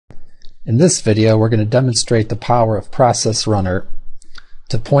In this video, we're going to demonstrate the power of Process Runner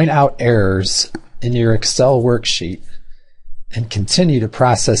to point out errors in your Excel worksheet and continue to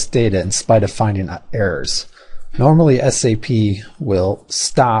process data in spite of finding errors. Normally, SAP will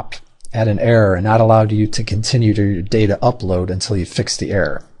stop at an error and not allow you to continue to your data upload until you fix the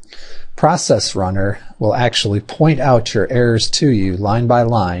error. Process Runner will actually point out your errors to you line by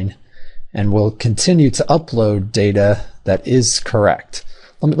line and will continue to upload data that is correct.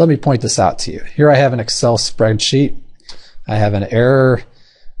 Let me point this out to you. Here I have an Excel spreadsheet. I have an error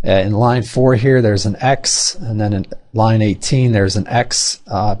in line 4 here. There's an X, and then in line 18 there's an X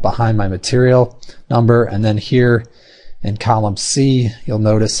behind my material number, and then here in column C you'll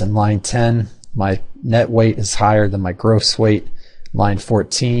notice in line 10 my net weight is higher than my gross weight. Line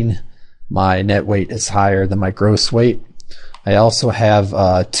 14 my net weight is higher than my gross weight. I also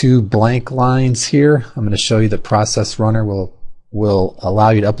have 2 blank lines here. I'm going to show you that Process Runner will allow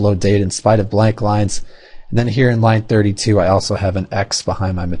you to upload data in spite of blank lines. And then here in line 32 I also have an X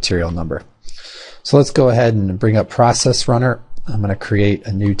behind my material number. So let's go ahead and bring up Process Runner. I'm going to create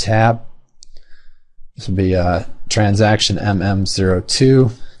a new tab. This will be transaction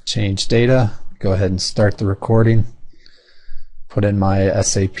MM02, change data. Go ahead and start the recording. Put in my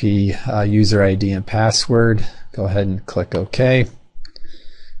SAP user ID and password. Go ahead and click OK.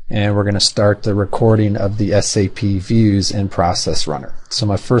 And we're going to start the recording of the SAP views in Process Runner. So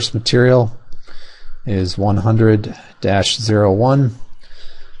my first material is 100-01.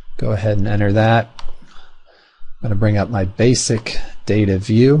 Go ahead and enter that. I'm going to bring up my basic data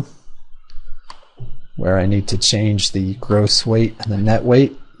view where I need to change the gross weight and the net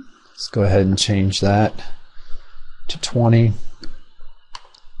weight. Let's go ahead and change that to 20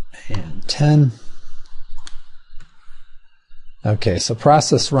 and 10. Okay, so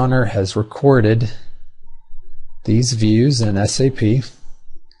Process Runner has recorded these views in SAP,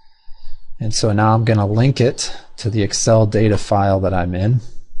 and so now I'm going to link it to the Excel data file that I'm in.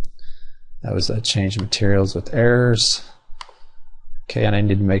 That was a change materials with errors. Okay, and I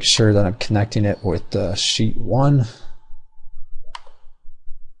need to make sure that I'm connecting it with sheet 1.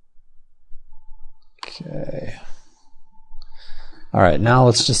 Okay. All right, now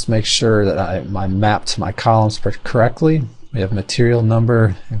let's just make sure that I mapped my columns correctly. We have material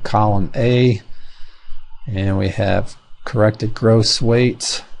number in column A, and we have corrected gross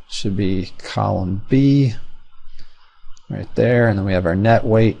weight, should be column B, right there, and then we have our net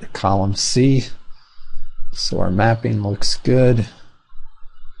weight, column C. So our mapping looks good.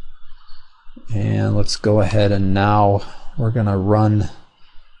 And let's go ahead and now we're going to run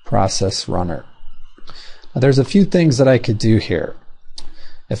Process Runner. Now there's a few things that I could do here.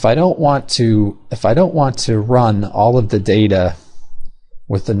 If I don't want to run all of the data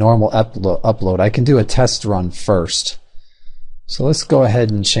with the normal upload, I can do a test run first. So let's go ahead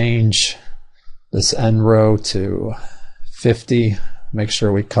and change this end row to 50. Make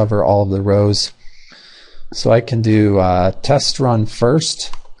sure we cover all of the rows. So I can do test run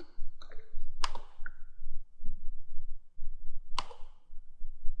first.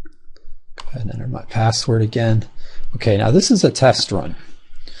 Go ahead and enter my password again. Okay, now this is a test run.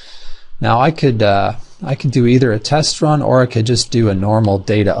 Now I could do either a test run or I could just do a normal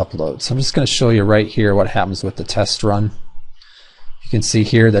data upload. So I'm just going to show you right here what happens with the test run. You can see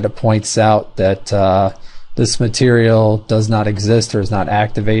here that it points out that this material does not exist or is not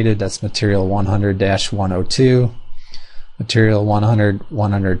activated. That's material 100-102. Material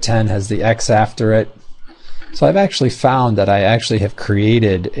 100-110 has the X after it. So I've actually found that I actually have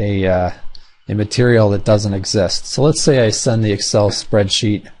created a material that doesn't exist. So let's say I send the Excel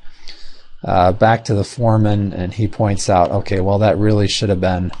spreadsheet back to the foreman, and he points out, okay, well that really should have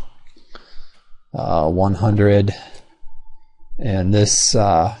been 100, and this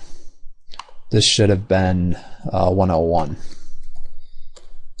should have been 101.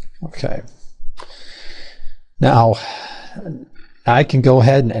 Okay. Now I can go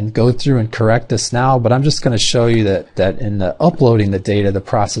ahead and go through and correct this now, but I'm just going to show you that in the uploading the data, the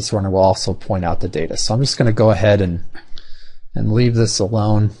Process Runner will also point out the data. So I'm just going to go ahead and leave this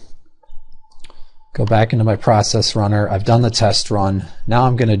alone. Go back into my Process Runner. I've done the test run. Now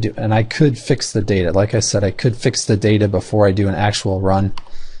I'm going to do, and I could fix the data. Like I said, I could fix the data before I do an actual run.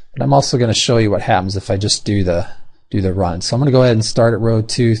 But I'm also going to show you what happens if I just do the run. So I'm going to go ahead and start at row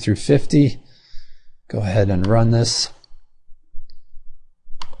 2 through 50. Go ahead and run this.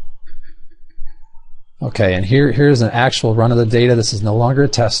 Okay, and here's an actual run of the data. This is no longer a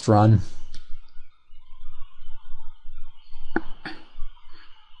test run.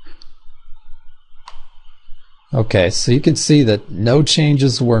 Okay, so you can see that no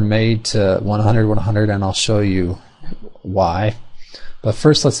changes were made to 100, 100, and I'll show you why. But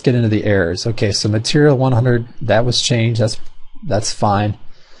first, let's get into the errors. Okay, so material 100, that was changed. That's fine.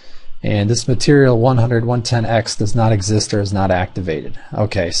 And this material 100, 110X does not exist or is not activated.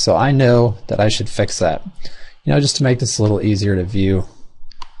 Okay, so I know that I should fix that. You know, just to make this a little easier to view,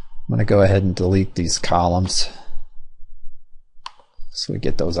 I'm going to go ahead and delete these columns so we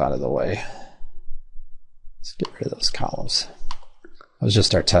get those out of the way. Let's get rid of those columns. That was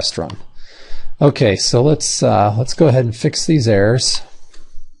just our test run. Okay, so let's go ahead and fix these errors,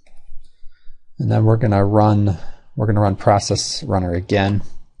 and then we're gonna run process runner again.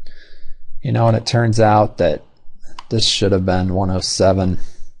 You know, and it turns out that this should have been 107.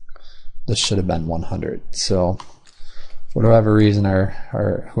 This should have been 100. So for whatever reason,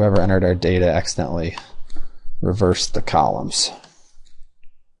 our whoever entered our data accidentally reversed the columns.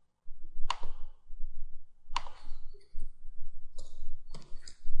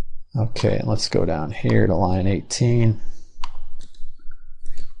 Okay, let's go down here to line 18.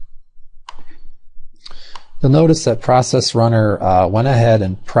 You'll notice that process runner went ahead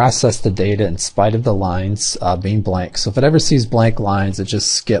and processed the data in spite of the lines being blank. So if it ever sees blank lines, it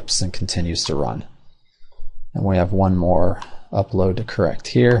just skips and continues to run. And we have one more upload to correct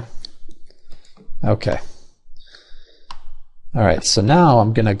here. Okay. All right, so now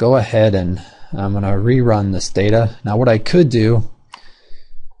I'm going to go ahead and I'm going to rerun this data. Now what I could do,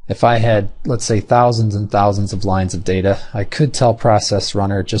 if I had, let's say, thousands and thousands of lines of data, I could tell process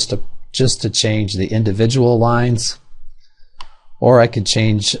runner just to change the individual lines, or I could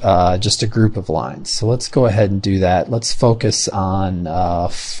change just a group of lines. So let's go ahead and do that. Let's focus on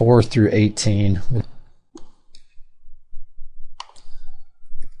 4 through 18.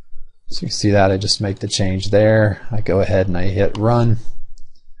 So you see that I just make the change there. I go ahead and I hit run.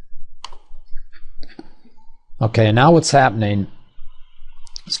 Okay, and now what's happening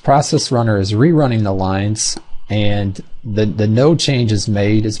is process runner is rerunning the lines, and the no changes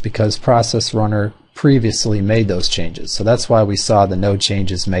made is because process runner previously made those changes. So that's why we saw the no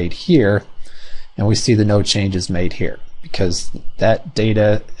changes made here, and we see the no changes made here, because that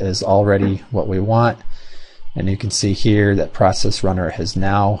data is already what we want. And you can see here that process runner has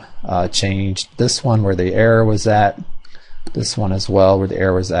now changed this one where the error was at, this one as well where the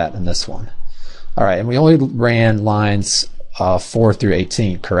error was at, and this one. All right, and we only ran lines 4 through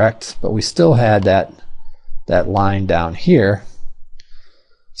 18, correct? But we still had that line down here.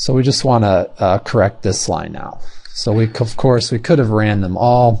 So we just want to correct this line now. So of course we could have ran them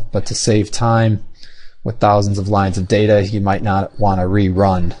all, but to save time with thousands of lines of data, you might not want to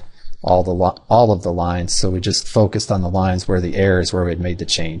rerun all of the lines. So we just focused on the lines where the error is where we had made the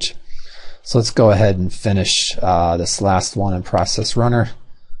change. So let's go ahead and finish this last one in process runner.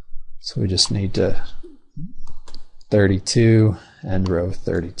 So we just need to 32 and row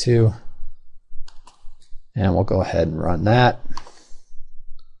 32, and we'll go ahead and run that,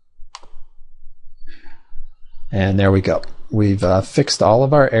 and there we go. We've fixed all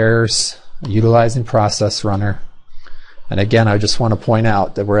of our errors utilizing process runner. And again, I just want to point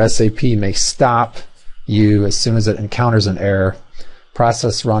out that where SAP may stop you as soon as it encounters an error,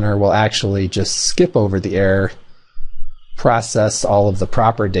 process runner will actually just skip over the error, process all of the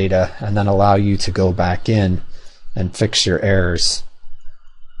proper data, and then allow you to go back in and fix your errors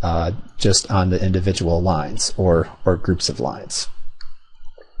just on the individual lines or groups of lines.